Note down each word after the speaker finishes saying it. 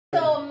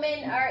So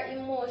men are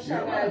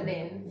emotional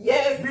then?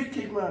 Yes. Big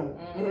kick, man.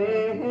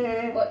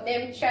 But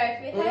them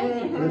try to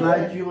help. When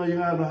like you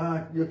have a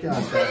heart, you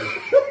can't die.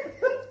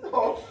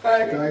 Oh,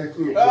 thank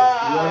you. You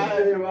want to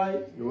say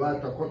right? You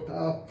want to cut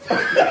off? I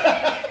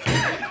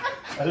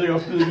think I'm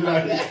feeling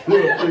like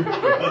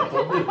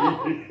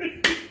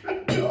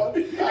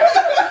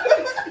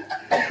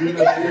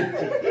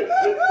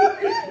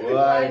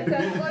why?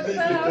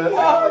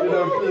 You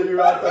don't feel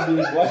you out of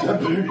this. What a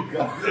big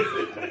guy.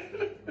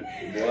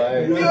 Why?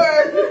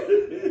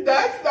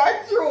 That's not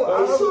true.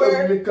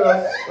 Also,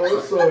 because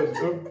also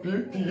the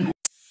beauty.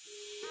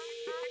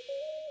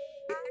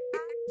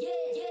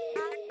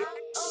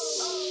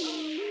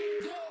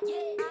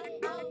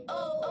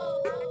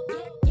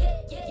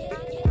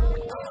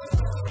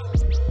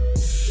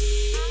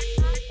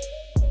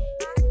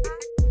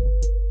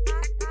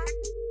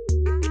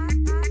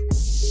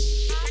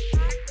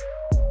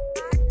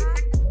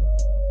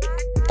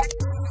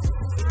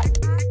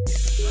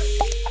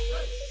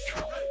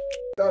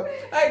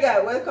 Hi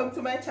guys, welcome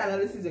to my channel.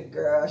 This is your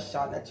girl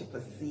Shauna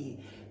C.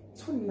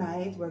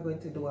 Tonight we're going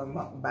to do a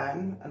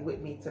mukbang, and with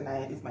me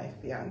tonight is my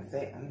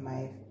fiance and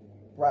my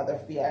brother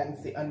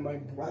fiance and my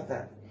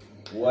brother.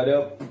 What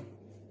up?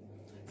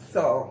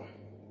 So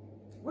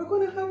we're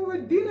gonna have our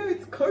dinner.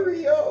 It's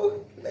curry,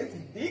 yo. Let's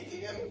dig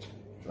in.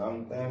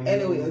 Long time.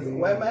 Anyways,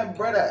 why my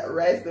brother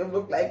rice them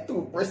look like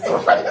 2%?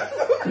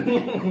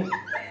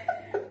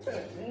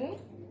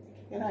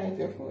 Can I eat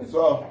your food?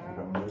 So.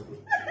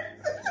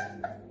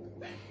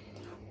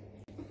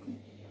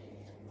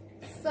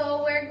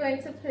 So we're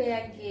going to play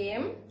a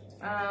game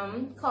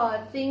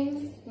called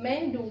Things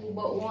Men Do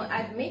But Won't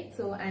Admit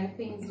To, and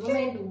Things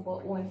Women Do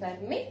But Won't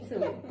Admit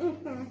To.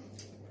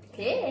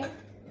 Okay.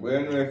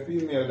 When we're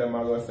female, them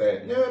are going to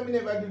say, no, me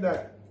never do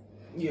that.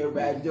 You're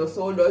right, just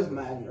so does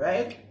man,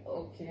 right?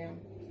 Okay.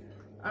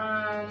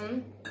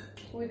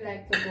 Who'd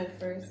like to go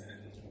first?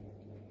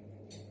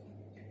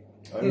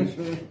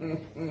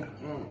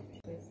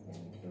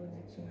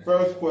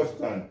 First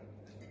question.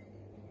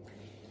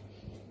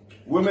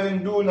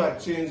 Women do not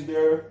change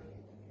their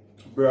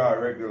bra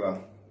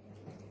regular.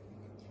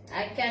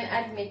 I can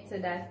admit to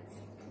that.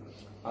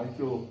 Thank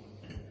you.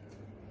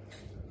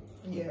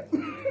 Yeah.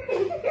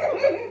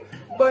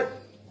 But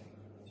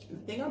the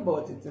thing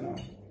about it, you know,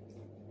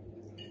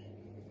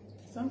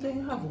 sometimes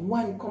you have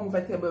one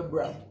comfortable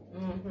bra.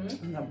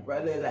 And a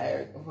brother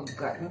like, oh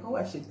God, I can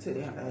wash it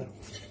today. I'm like,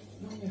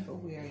 no, never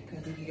wear it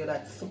because it give you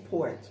that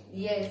support.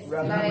 Yes,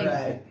 Right, like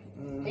right.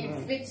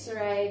 it fits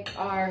right,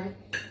 or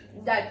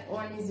that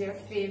one is your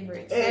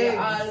favorite, so Exactly. you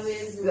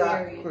always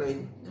wear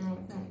it.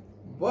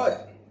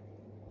 But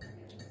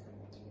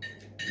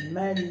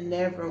men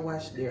never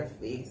wash their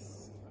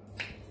face.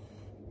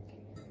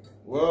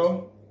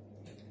 Well,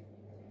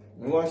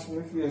 I wash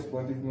my face,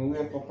 but if I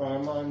wake up in the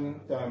morning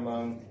time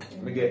and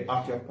I get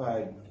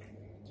occupied,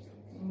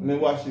 I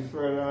wash it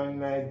further on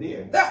the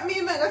day. That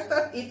means I gotta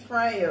start eat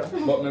from you.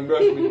 But I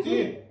brush my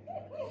teeth.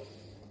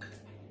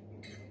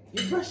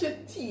 You brush your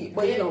teeth,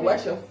 but you don't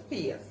wash your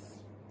face.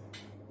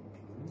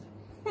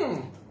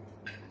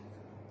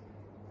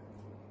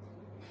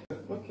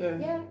 Okay.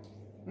 Yeah.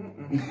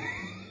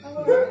 I'm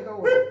gonna go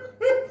work.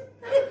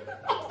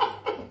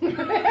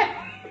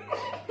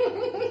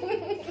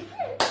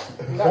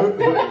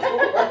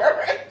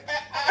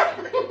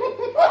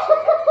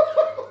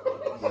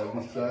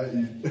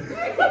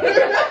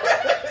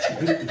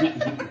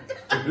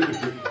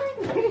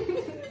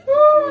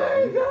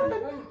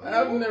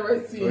 I've never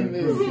seen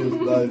this.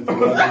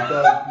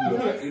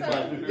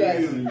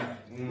 Yes.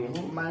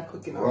 My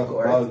cooking, of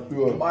course.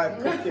 My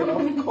cooking,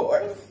 of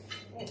course.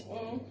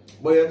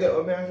 But you get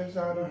what I'm saying,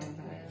 Shauna?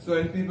 So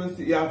when people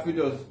see, you have to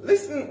just...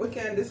 Listen, we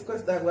can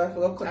discuss that, but I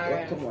forgot to cut it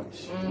up too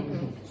much.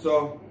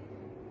 So...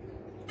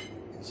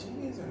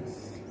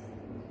 Jesus.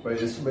 But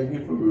you smell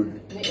your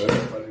food.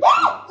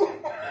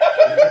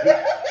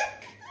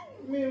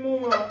 Me,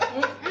 mama.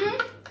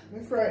 Me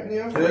frightened you.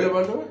 You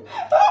ever do it?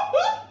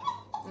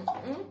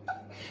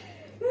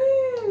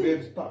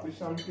 Babe, stop with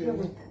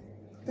champagne.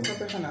 Take a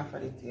question off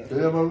of the table.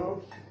 You ever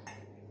know?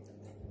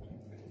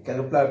 Can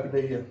you apply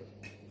it here?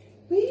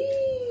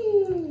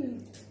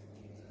 Whee!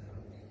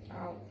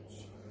 Ouch.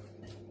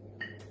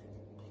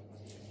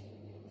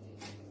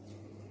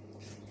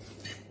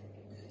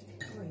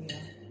 Oh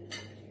yeah.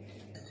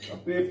 A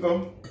paper.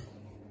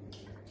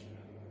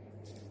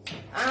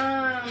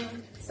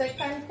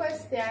 Second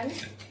question.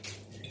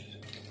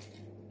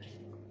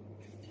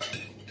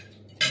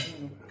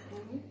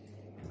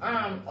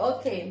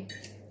 Okay.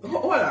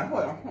 Hold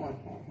on.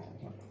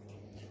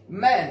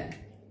 Man,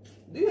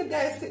 do you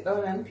guys sit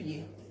down and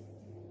pee?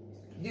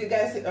 Do you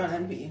guys sit down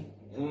and pee?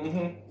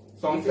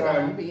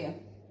 Sometimes.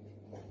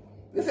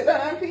 You sit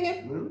down and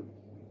pee?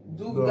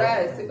 Do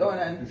guys sit down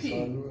and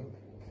pee?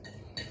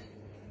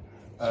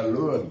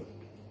 Alone.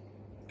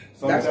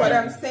 That's what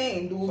I'm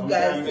saying. Do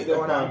guys sit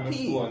down and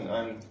pee?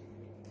 And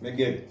me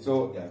get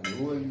so yeah,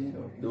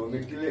 don't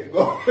make you let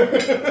go.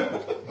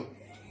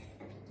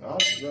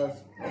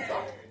 That's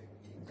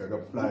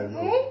gotta fly.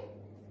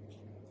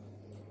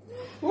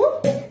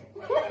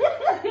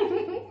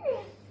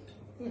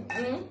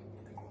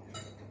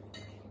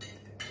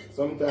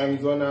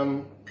 sometimes when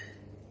I'm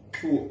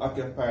too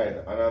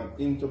occupied and I'm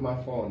into my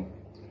phone,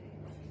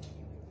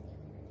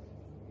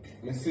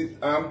 I sit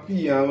and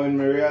pee, and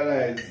when I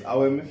realize,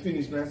 when I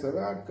finish, I say,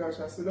 oh gosh,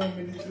 I sit down,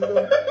 finish it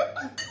up.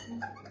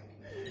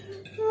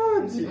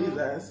 Oh,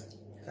 Jesus.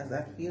 Because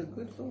that feels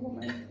good for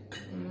women.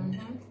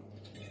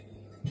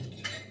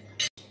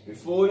 The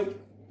food,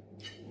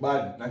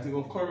 bad. Not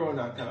even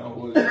Corona can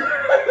hold it.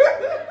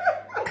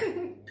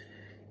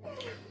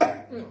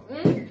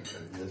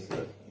 Yes,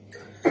 sir.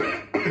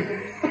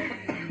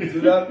 See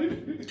that?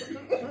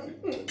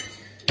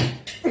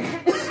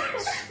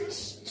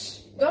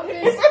 Go for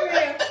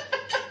spray.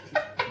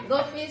 Go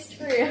for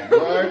spray.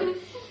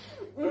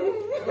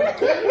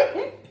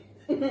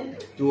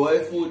 To all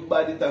food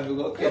bad, it have to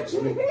go catch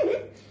me.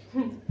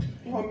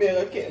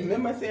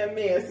 Remember saying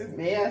my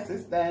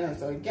sister,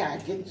 so you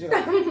can't get you.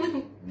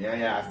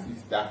 Yeah,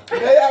 sister.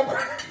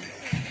 Yeah.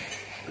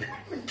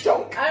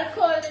 Junk.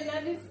 Alcohol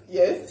in this.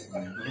 Yes.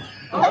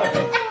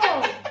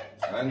 Oh.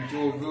 And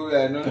to view,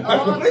 I know.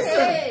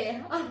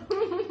 Okay.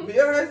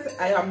 Viewers,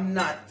 I am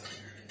not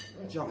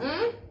junk.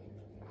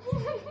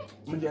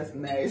 I'm just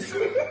nice.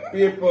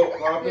 People,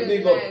 I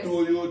big up to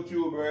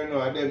YouTuber, you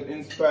know, and them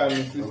inspire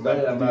me, sister,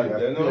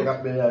 you know.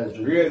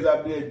 Razor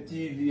Blade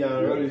TV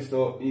and roll it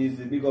so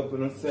easy. Big up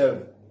on yourself.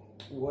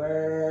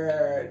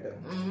 Word.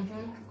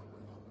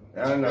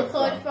 Look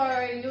out for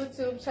our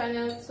YouTube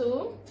channel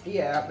too.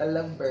 Yeah, the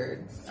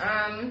Lovebirds.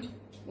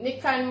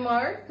 Nick and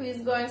Mark,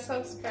 please go and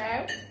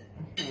subscribe.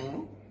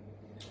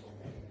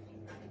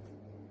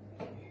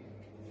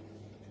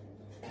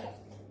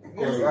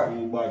 Yes,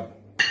 bad.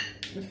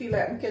 I feel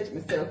like I catch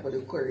myself for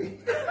the curry.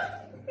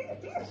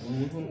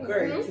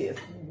 Curry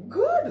tastes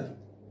good.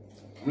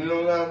 You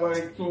know that one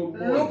is too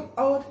good. Look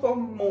out for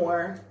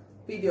more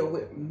video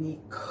with me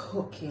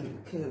cooking,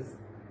 cause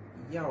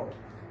yo,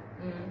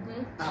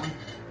 I'm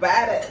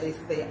bad at this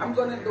thing. I'm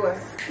gonna do a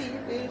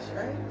steamed fish,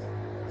 right?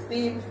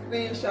 Steamed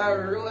fish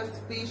or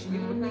roast fish. You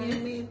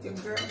name it, your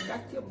girl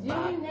got your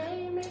back. You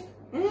name it.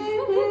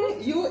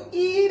 You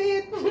eat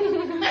it.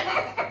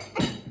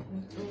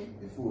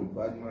 The food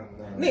bad, man.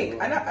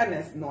 Nick, I'm not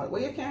honest note.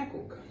 What you can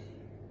cook?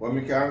 What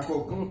me can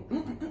cook?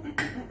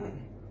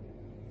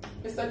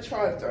 Mr.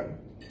 Charlton,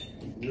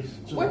 Yes,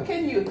 what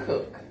can you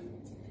cook?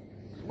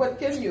 What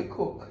can you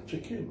cook?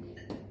 Chicken.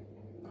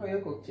 How you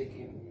cook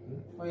chicken?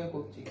 How you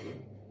cook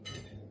chicken?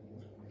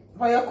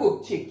 How you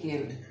cook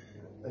chicken?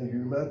 And you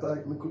might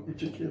like me cook the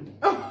chicken.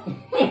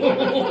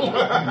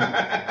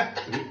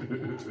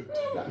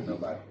 That's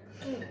not bad.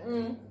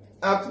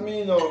 Ask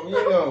me now,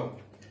 you know.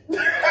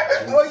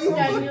 Oh, you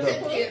Can cook you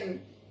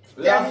chicken?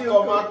 Last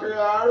come back here,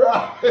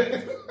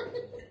 alright.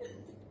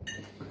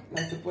 I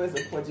suppose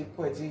a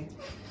pudgy.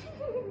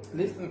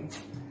 Listen,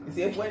 you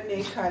see, if when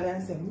they call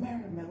and say,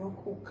 Mary, I'm going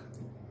to cook.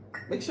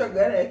 Make sure you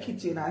go to the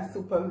kitchen and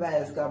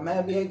supervise, because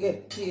maybe you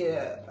get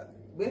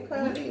we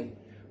call it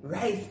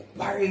rice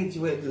porridge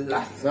with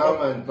lots No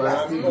man, of but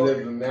I'm big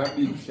level, I'm a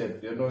big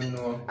chef, you don't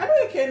know. I know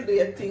you can do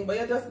your thing, but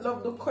you just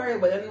love the curry,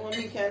 but you know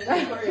me can do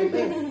curry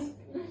best.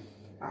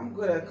 I'm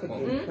good at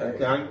cooking I curry.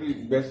 can't be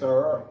best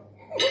or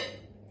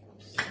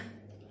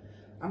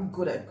I'm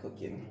good at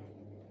cooking.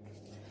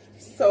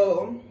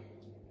 So,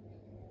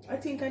 I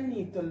think I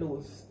need to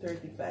lose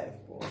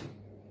 35 pounds.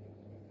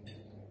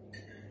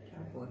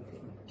 Or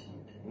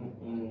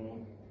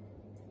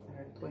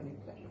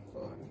 25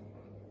 pounds.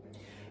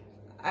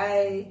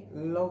 I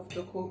love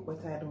to cook,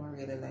 but I don't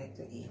really like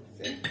to eat.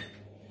 See?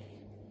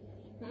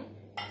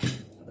 I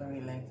don't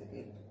really like to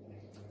eat.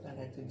 I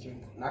like to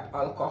drink. Not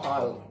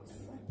alcohol.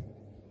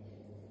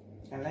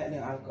 I like the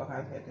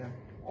alcohol header.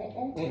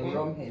 The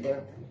rum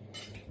header.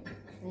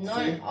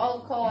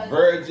 Non-alcohol.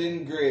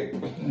 Virgin grape.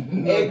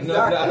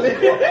 Exactly.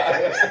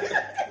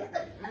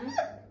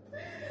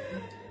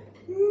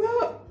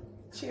 No.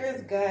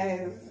 Cheers,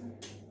 guys.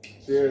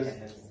 Cheers.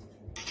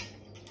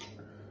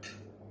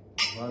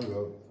 One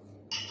love.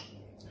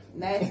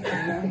 Nice.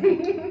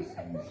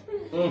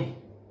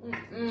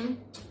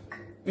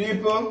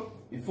 People,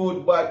 the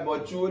food bad,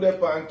 but through the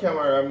on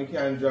camera, I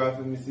can draw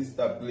for my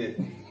sister plate.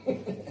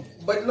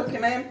 But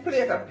looking at him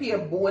plate, a pea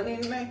bone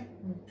in there.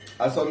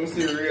 I saw me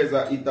see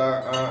Razor eat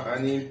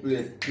and him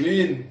plate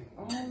clean.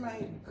 Oh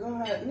my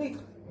God, Nick.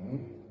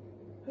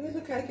 You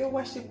look like you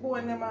wash the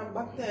bone them and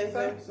baptize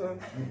them, so.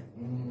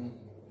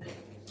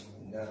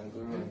 Damn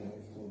girl,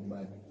 food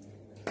bad.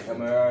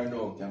 Camera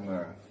no,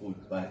 camera, food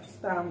bad.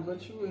 Storm go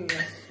through it,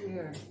 I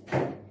swear.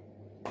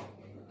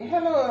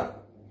 Hello.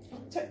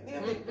 Check the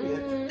other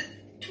plate.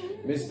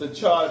 Mr.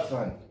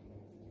 Charlton.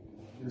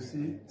 You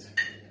see it?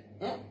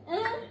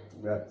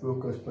 We have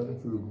focus on the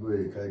food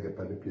break. I get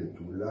on the plate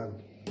too long.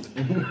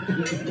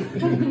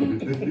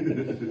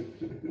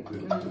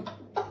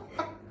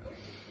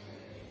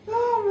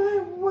 Oh my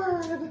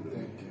word.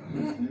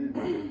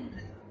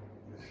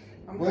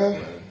 Well,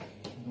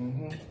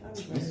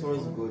 this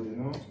was good, you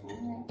know.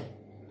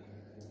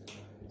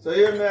 So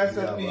here me I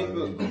said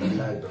people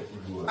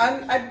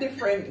On a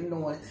different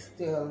note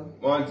still.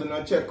 want to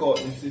know check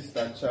out my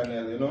sister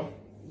channel, you know.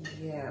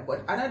 Yeah,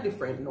 but on a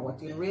different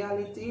note, in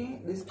reality,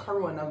 this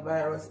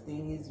coronavirus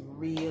thing is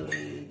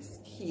really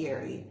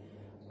scary.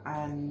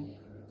 And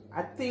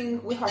I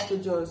think we have to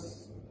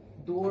just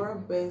do our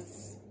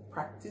best,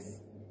 practice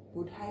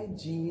good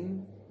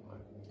hygiene.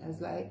 As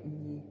like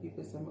me,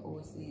 people say I'm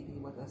OCD,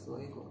 but that's how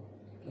I go.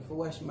 If I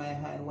wash my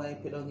hand,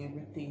 wipe it on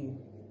everything.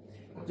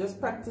 Just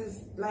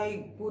practice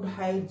like good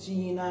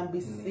hygiene and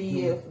be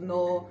safe.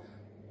 No,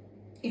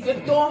 if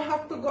you don't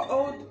have to go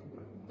out,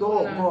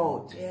 don't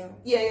go out.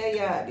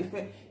 Yeah. If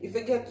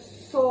you get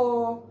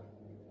so,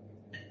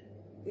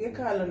 you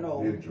call it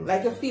now,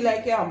 like you feel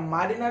like you're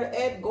mad in the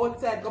head, go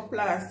outside, go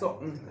plant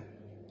something.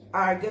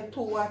 Or get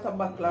 2 water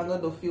bottle and go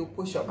do a few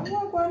push-ups. I'm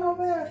going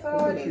over here,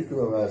 so this.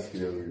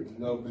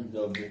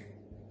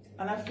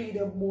 And I feed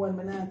your bone,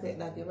 but I take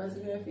that. You ever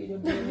see me feed your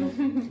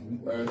bone?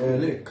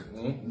 Look,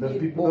 the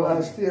people don't have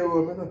to stay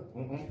home,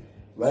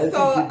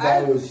 So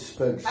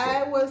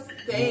I was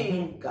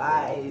saying,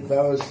 guys,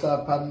 that was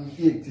start on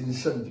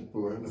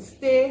 1874.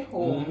 Stay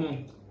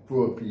home.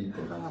 Poor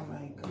people. Oh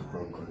my God.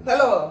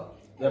 Hello.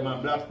 Yeah,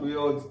 my black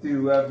out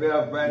still. We have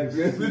very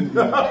Listen,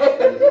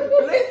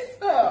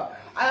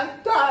 I'm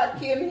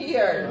talking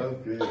here.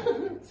 Okay.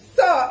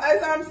 So,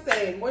 as I'm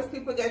saying, most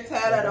people get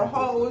tired of the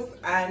house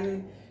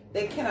and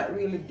they cannot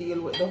really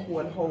deal with the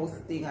whole house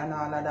thing and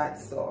all of that.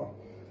 So,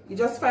 you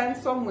just find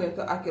somewhere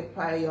to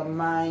occupy your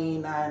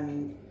mind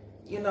and,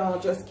 you know,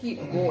 just keep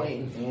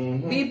going.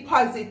 Be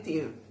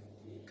positive.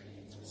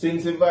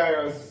 Since the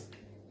virus,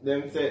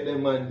 them said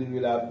them man do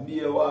with a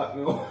beer walk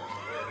me.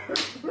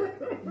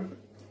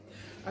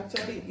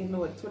 Actually, you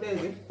know, today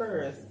is the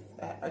first.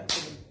 I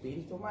actually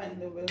been to my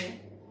level.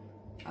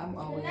 I'm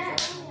always at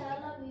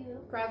home.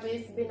 Probably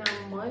it's been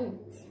a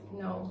month.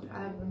 No, I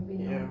haven't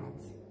been out.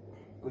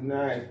 Good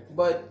night.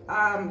 But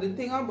the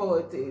thing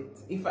about it,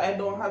 if I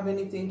don't have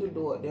anything to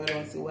do out there, I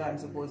don't see why I'm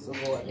supposed to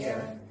go out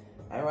there.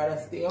 I rather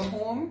stay at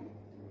home.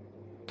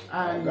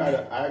 And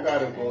I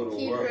gotta go to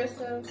keep work.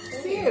 yourself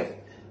safe.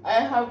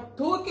 I have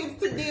 2 kids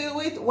to deal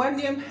with. One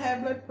them high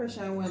blood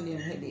pressure and one them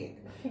headache.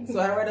 So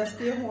I rather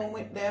stay home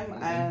with them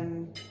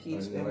and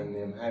teach them. One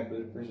name high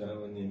blood pressure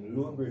and one name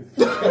low blood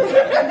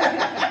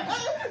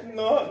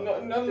No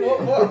low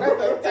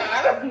blood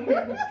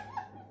pressure.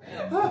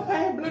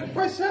 High blood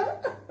pressure.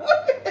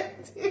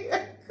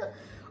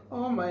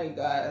 Oh my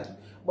God.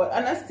 But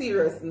on a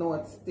serious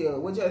note still,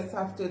 we just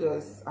have to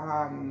just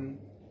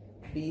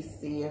be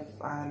safe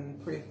and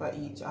pray for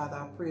each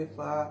other. Pray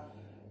for,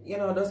 you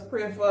know, just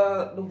pray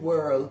for the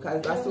world,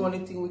 because that's the only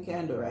thing we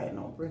can do right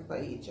now. Pray for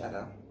each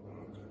other.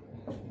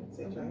 That's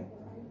it, right?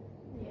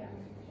 Yeah.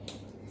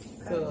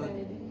 So,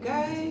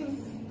 guys,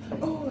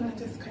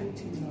 let us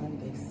continue on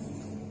this.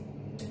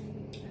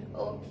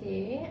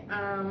 Okay.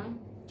 Oh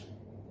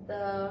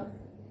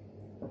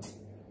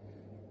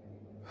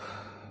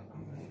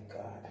my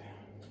God.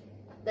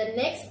 The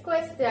next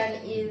question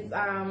is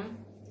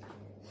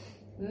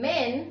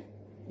men,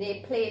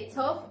 they play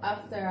tough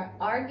after an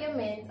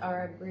argument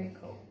or a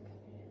breakup.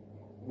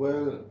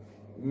 Well,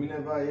 me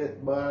never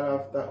yet bad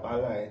after a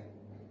lie.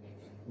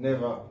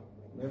 Never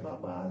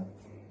bad.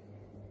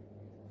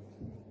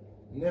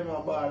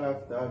 Never bad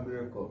after a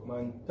breakup,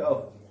 man.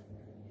 Tough.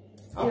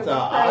 After an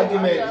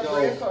argument,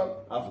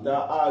 After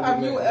argument.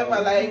 Have you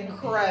ever like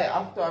cry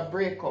after a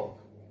breakup?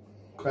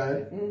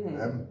 Cry?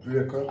 And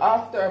break up?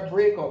 After a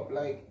breakup,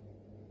 like.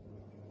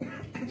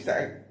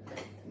 Sorry.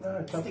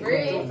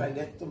 Spray.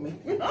 Get to me.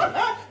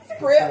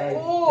 Spray.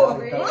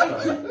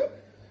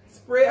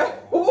 Spray.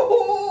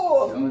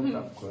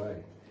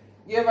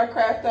 You ever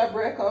cry after a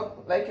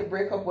breakup? Like you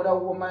break up with a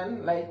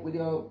woman, like with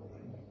your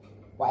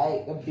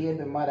wife, your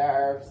baby mother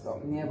or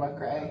something? You ever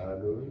cry? I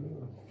don't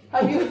know.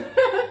 Have you?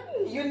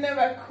 You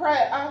never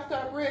cry after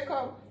a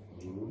breakup?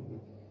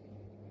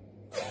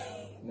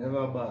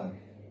 Never bad.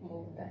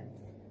 Move that.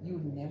 You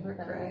never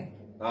cry?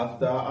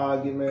 After an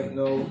argument,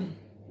 no.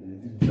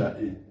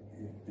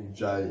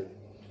 Enjoy.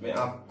 Me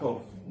have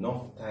tough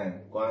enough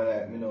time. Go and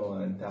let me know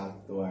and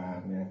talk to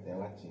her. Me and say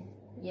watching.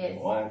 Yes.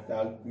 I want to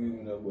talk to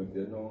you, but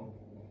you know.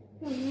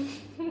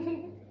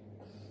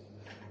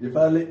 If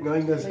I lick my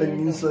fingers hang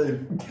inside.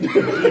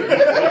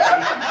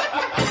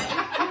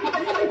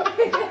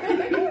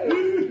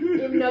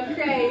 Him not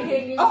crying,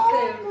 hang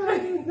himself.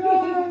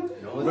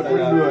 Oh my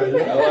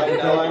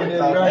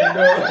God.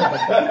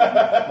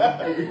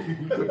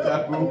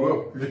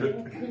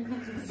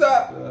 So,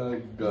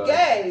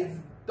 guys,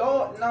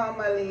 don't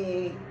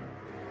normally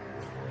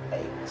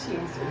like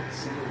change your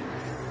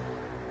jeans.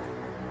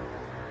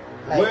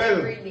 Like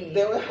every day.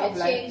 They will have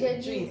like change your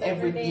jeans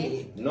every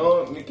day.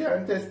 No, me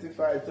can't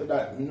testify to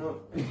that.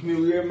 No, me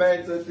wear mine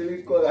until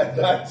it color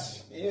that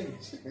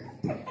change.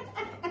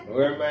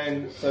 Wear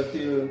mine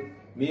until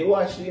me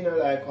wash it, you know,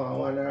 like on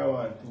 1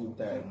 or 2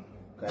 times.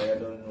 Cause I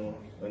don't know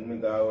when me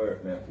go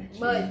work, me have to change.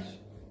 But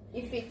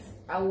if it's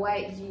a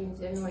white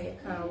jeans, you know you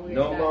can't wear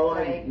Number that.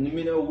 one, Like,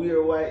 me no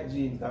wear white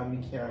jeans and me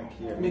can't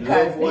care.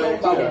 Because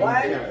number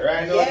one,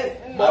 right now, yes,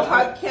 but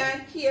I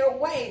can't care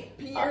white,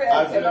 period.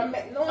 As It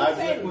make no I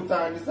sense. put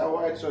on this a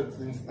white shirt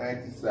since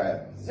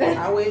 97.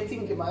 I will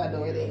think about the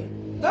way they.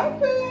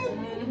 Stop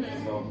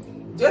it. So,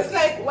 Just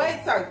like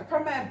White Sox,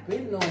 from my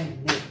been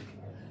on Nick.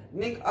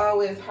 Nick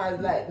always has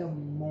like the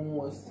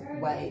most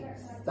white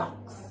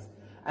socks.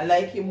 And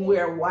like him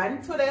wear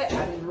one today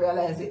and he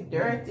realize it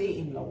dirty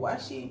in the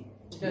washing.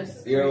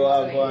 Just here we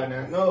are going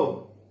on.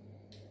 No.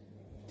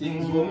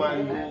 Things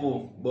woman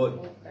do,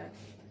 but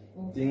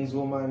things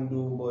woman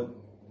do,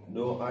 but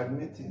don't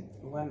admit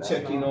it.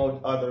 Checking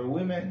out other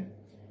women.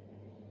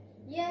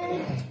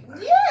 Yeah.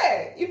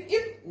 Yeah.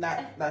 If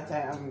not that I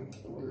am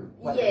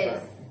whatever.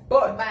 Yes.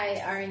 But Buy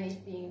or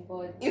anything,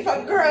 but if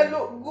a girl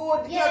look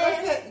good, yeah. you're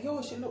gonna say,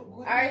 yo, she look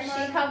good. or she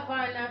have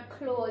on a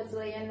clothes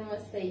where you know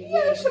say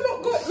Yeah, she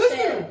look good.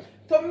 Listen,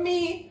 Shell. to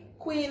me,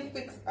 queen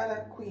fix and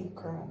a queen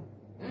crown.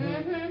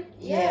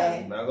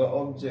 Yeah. I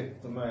go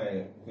object to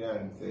my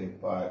fiance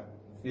part.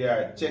 If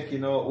you're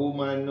checking out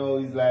woman now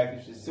is like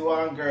if she see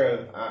one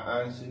girl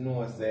and she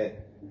knows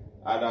that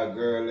other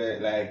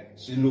girl like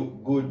she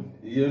look good,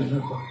 you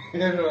know,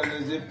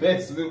 she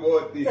best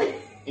about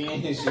it.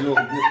 She look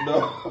good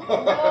though.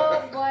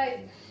 No, but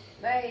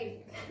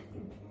like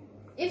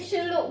if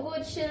she look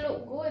good, she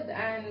look good,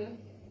 and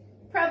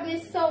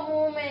probably some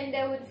women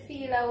they would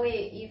feel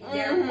away if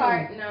their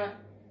partner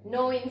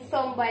knowing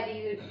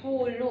somebody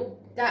who look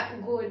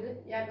that good,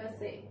 you're gonna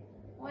say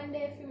one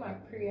day if you're my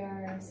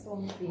prayer or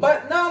something.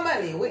 But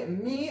normally with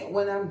me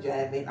when I'm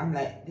driving, I'm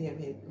like,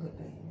 David, look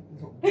at him.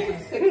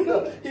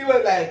 So he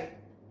was like,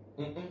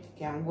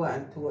 can't go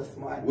and toast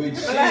man. Which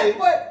she, like,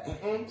 but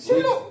she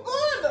look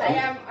good. I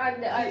am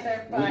on the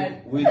other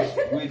part.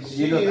 which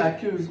You don't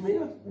accuse me.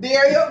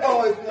 There you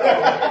go.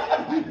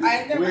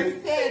 I never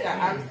said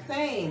that. I'm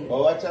saying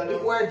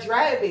if we're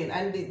driving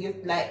and you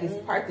like this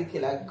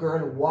particular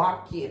girl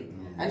walking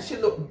and she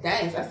look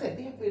nice, I said,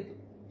 David,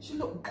 she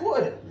look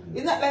good.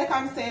 It's not like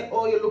I'm saying,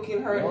 oh, you're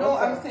looking her. No,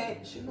 I'm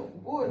saying she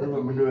look good.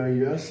 Remember doing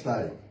your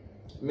style.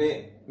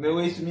 Me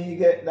wish me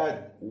get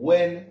that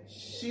when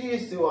she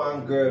see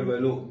one girl will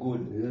look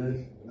good. Yes.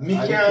 Me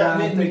can't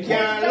look,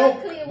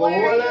 Exactly, but why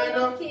hold are on you now.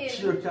 looking?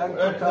 Sure, can't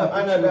I cut off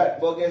the know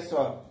that, but guess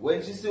what?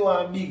 When she see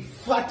one big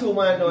fat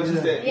woman now, she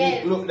said,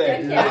 Yes, look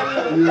there. you Yeah.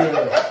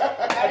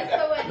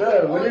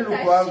 No, when you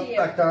look one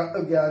like a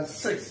girl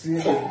sexy,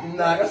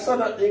 nah, that's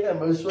not thing. I'm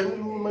just when the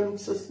woman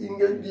is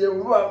single, they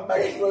one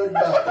back like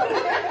that.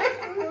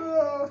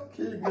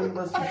 Okay, girl,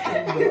 must be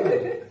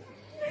single.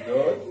 No,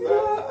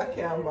 sir. I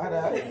can't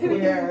bother.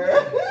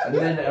 Yeah. And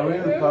then when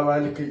you look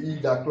around, you can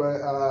eat that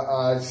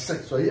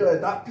sex. So yeah,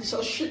 that piece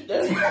of shit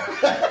there.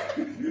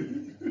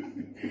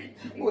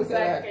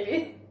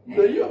 Exactly.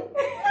 No, you.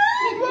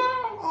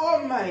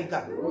 Oh my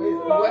God.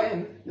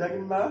 When? You're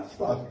getting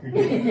master.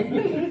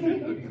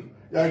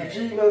 You're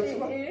genius.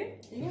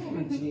 Yeah, I'm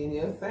a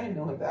genius. I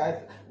know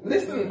that.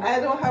 Listen, I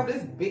don't have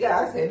this big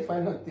ass head for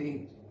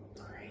nothing.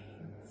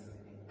 Brains.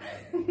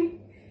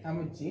 I'm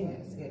a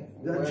genius. Yeah.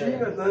 You're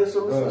genius. That's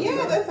so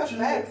Yeah, that's a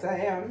fact. I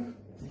am.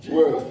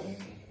 Well,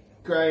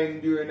 crying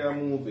during a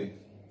movie.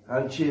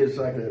 And cheers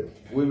like a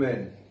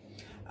Women.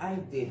 I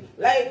did.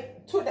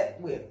 Like, today.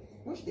 Wait,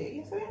 which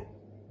day is it?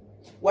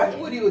 What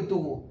would you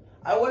do?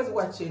 I was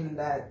watching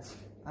that,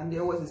 and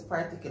there was this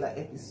particular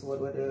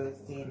episode where they were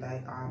saying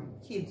like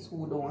kids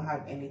who don't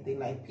have anything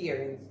like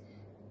parents,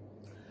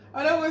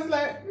 and I was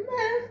like,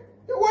 man,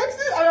 you watch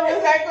it? And I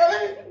was like,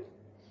 well,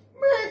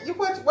 man, you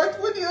watch. What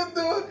would you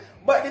do?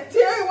 But the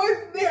tear was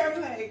there.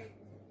 I'm like,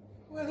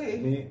 well,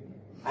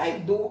 I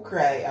do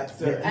cry at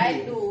certain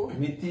I do.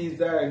 Me tease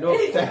her enough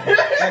time. I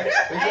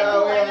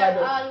do, and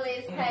I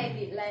always hide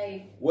it.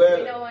 Like,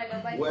 you don't want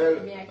nobody to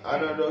see me. I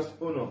don't just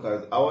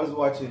because I was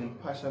watching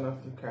Passion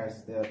of the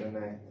Christ the other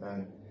night,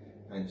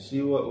 and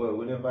she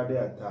whenever they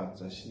talk,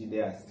 so she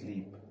they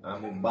asleep.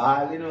 I'm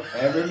ball,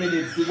 every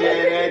minute she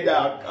there in the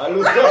dark. I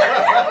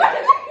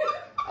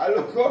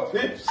look up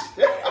and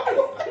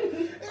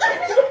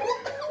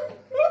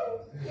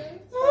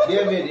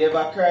David, you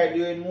ever cry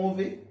during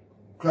movie?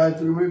 cry to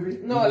the movie?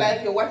 No,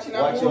 like you're watching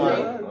a movie.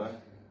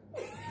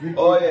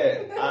 Oh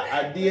yeah,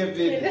 a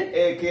David,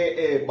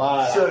 aka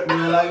Bar.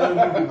 Certainly like a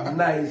movie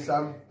nice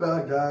and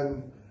bad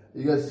and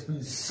you just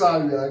be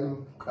sorry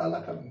and cry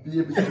like a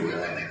baby.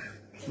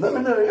 Let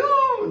me know,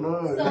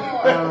 no.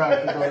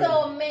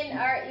 So men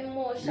are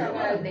emotional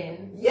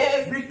then.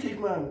 Yes. Big kick,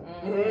 man.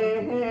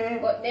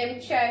 But them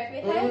try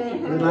to hide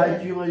it.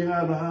 Like you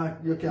have a heart,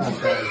 you can't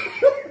cry.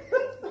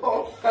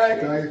 Oh, my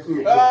Cry cool.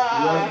 You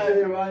want to tell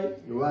you why?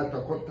 You want to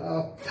cut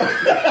off.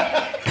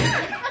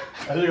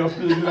 And you're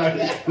feeling like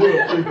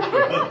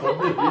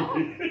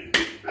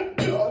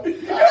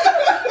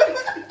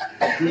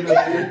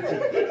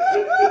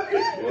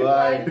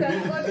Why?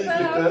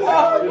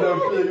 you don't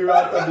feel you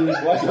want to be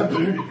what a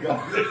baby.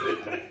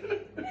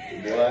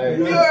 Why?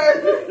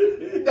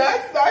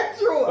 That's not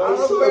true.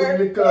 Also,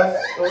 because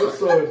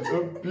also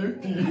the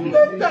beauty.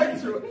 That's not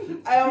true.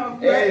 I am a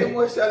very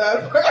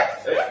emotional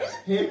person.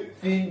 Him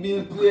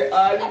female play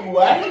all in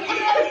one.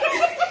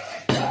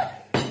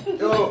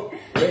 Yo,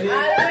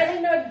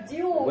 Already not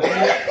due.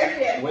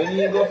 when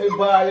you go for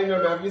ball,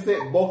 have you say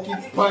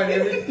bucket pan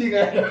everything.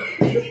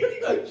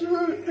 That's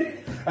true.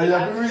 I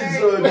have a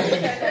reason.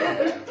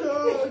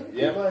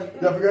 Yeah, man.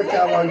 You have to get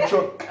car one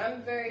truck.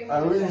 I'm very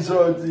And we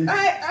salty.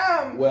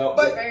 I am. Well,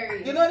 but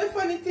very. you know the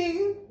funny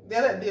thing? The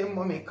other day,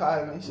 mommy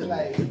called me. She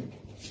like,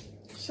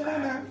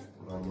 Shauna,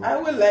 I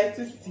would like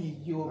to see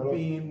you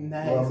being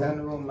nice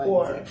and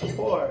romantic.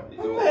 Poor.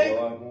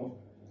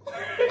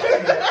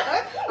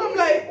 I'm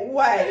like,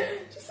 why?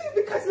 She said,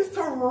 because it's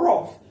so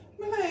rough.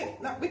 I'm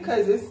like, not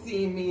because you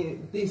see me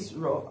this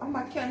rough. I'm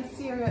like, can't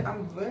see it.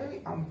 I'm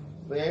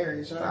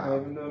very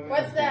strong.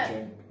 What's that?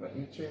 Let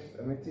me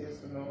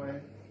taste some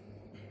wine.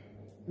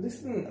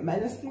 Listen, man,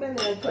 just smell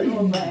it. Come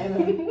on,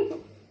 man.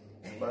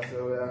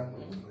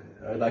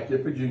 I like you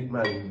to drink,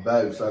 man.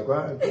 Vibes, so go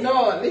ahead.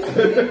 No,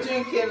 listen, you're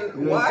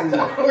drinking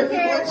water.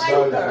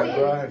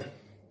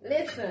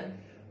 Listen,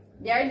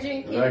 they're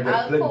drinking Like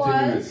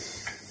alcohol,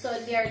 so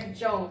they're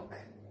drunk.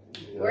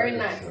 We're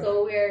not,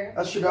 so we're.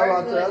 I should we're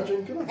have water, good. I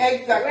drink it.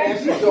 Exactly,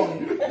 she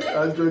don't. I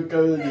drink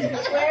already.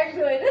 We're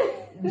good.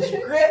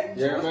 Great.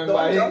 You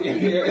remember?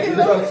 You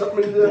got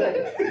something there?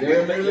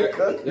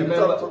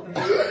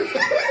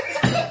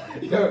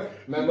 You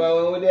remember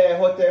when we were there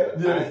at the hotel?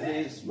 Yeah.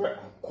 And the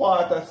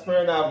quarter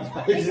Smirnoff.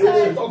 Because I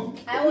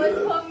was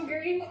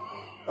hungry.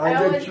 I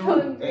was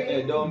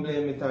hungry. Don't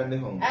blame it on the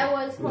hunger. I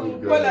was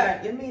hungry. Hold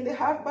on, you mean the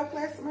half-back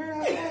like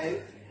Smirnoff,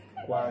 guys?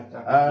 Quarter.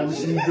 And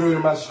she doing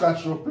my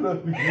scratch up, you know,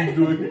 we keep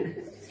doing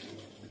it.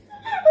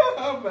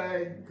 Oh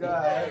my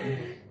God.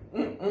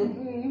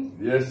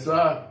 Yes,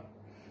 sir.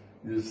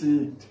 You see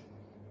it.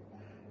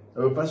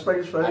 Oh, pass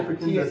Spanish for every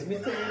picking Yes, that. me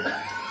say.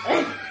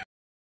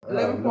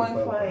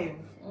 11.5.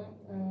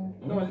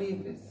 No,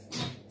 leave this.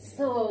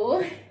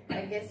 So,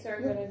 I guess we're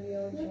gonna be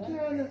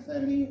okay.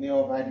 Leave me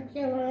over the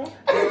camera.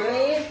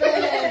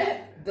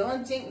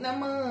 Don't drink no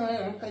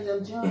more, because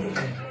you'll jump.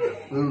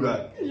 Look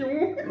at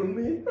you.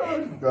 Me?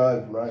 Oh,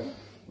 God, man.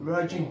 We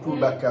are drink two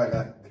back on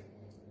that.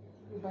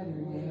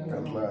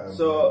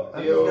 So,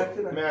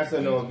 may I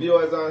say no,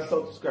 viewers and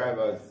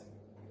subscribers,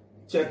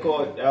 check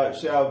out,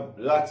 she have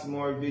lots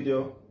more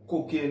video,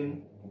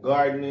 cooking,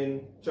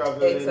 gardening,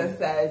 traveling,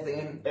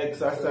 Exercising.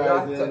 Lots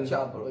of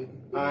traveling.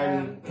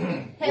 And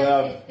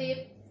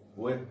Healthy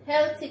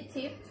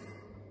tips.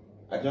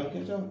 A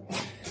junkie jump.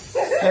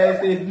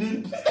 Healthy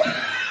lips.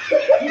 No,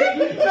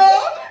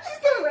 she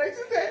said like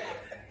she said,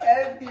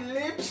 healthy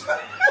lips.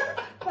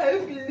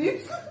 Healthy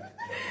lips.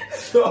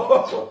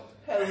 So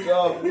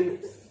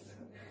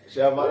she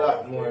have a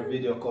lot more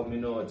video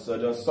coming out. So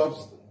just it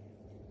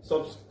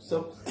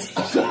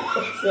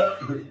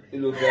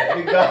looks like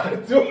we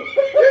got to.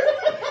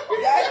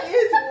 That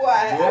is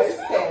why I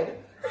said,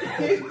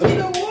 stick to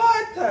the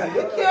water.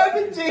 You can't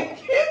be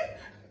drinking.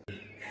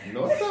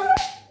 No, sir.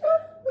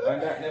 And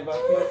that never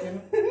felt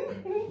him.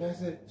 I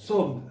said,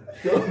 jump.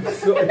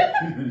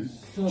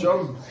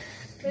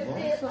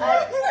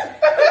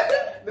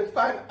 The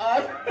fan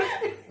on.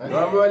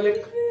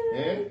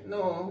 Eh?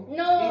 No.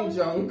 No. In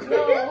junk.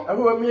 No.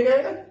 Who am I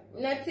again?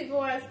 Not even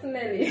want to smell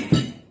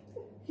it.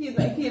 He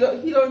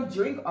don't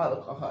drink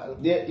alcohol.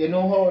 You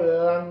know how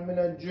long I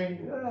don't drink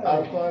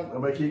alcohol?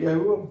 I'm like, you get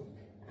home.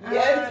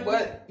 Yes,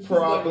 but he's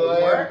going to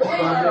Problem.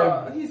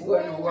 work. He's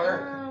going to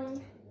work.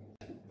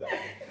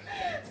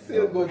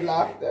 Still good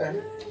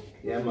laughter.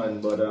 Yeah, man,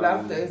 but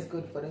Laughter is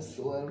good for the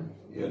soul.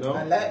 you know,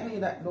 And like me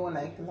that don't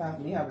like to laugh,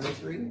 me have less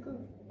wrinkle.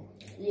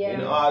 Yeah.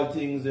 in all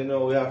things, you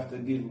know, we have to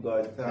give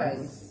God thanks.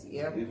 Thanks.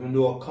 Yep. Even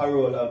though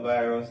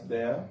coronavirus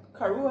there,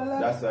 Corolla.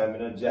 that's why I'm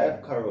not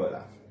drive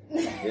Corolla.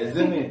 You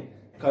see me?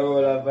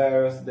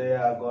 Coronavirus they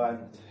are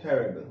going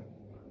terrible.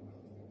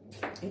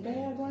 Is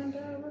they are going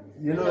terrible?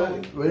 You know,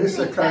 when you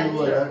say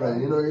Corolla,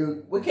 you know,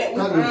 you. We can't.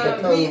 Can't do the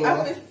We Corolla.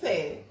 have to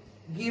say,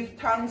 give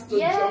thanks to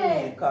Yeah.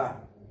 Jamaica.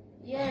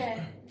 Yeah.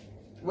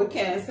 We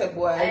can't say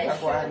boy I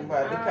it's a one,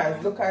 but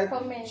because look at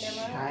commend them.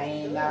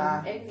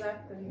 China.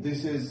 Exactly.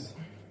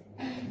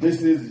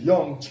 This is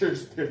young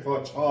Chester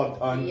for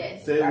Charlton.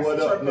 Yes. Say That's what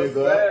up, triple nigga.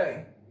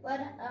 sir. What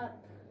up?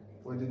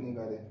 What did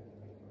nigga there?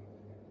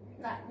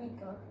 Not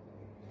Nico.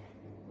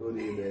 Go to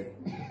your bed.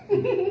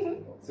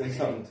 Say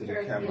something to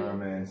the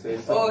cameraman. Say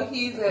something. Oh,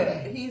 he's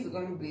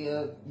gonna be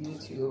a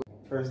YouTube.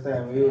 First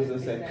time we used to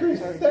say, Chris,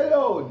 say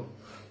loud.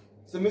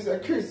 So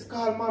Mr. Chris,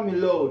 call mommy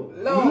loud.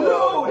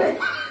 Loud.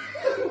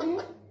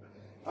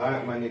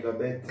 Alright, my nigga,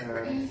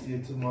 bedtime. See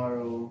you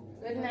tomorrow.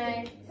 Good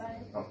night.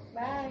 Bye. Oh.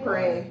 Bye.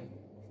 Pray.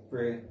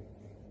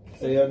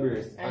 Say your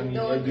grace. And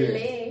don't your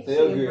delay. grace.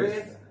 Say your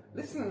grace.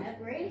 Listen, A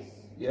grace?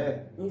 Yeah.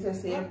 you said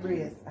say your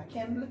brace. I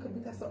can look a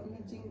bit of something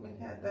in drink like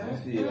I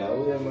that. feel that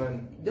way, man.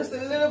 Just a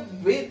little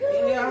bit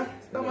in your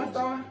stomach.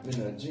 Me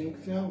not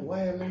drink for a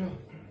while, me no.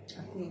 I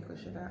think we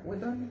should have. We're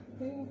done.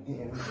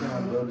 Yeah, we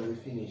can't go to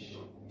finish.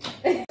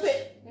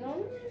 No.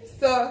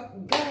 So,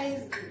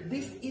 guys,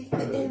 this is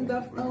the end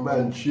of our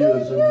Man,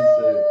 cheers, what you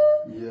say.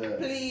 Yeah.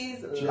 Please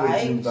Cheers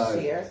like, and bye.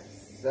 share,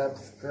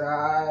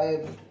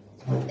 subscribe.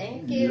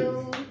 Thank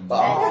you.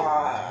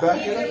 Bye.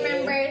 Please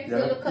remember to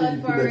look out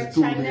for our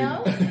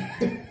channel.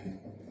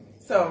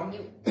 So,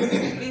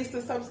 please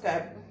to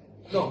subscribe.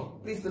 No,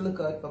 please to look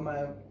out for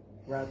my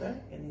brother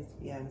and his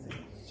fiance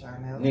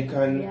channel. Nick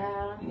and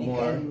Yeah. Nick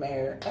more. and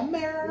Mare.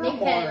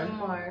 Nick and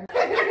more.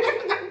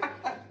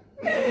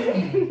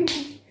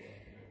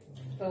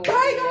 So,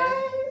 Bye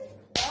guys.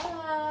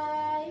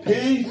 bye.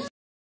 Peace.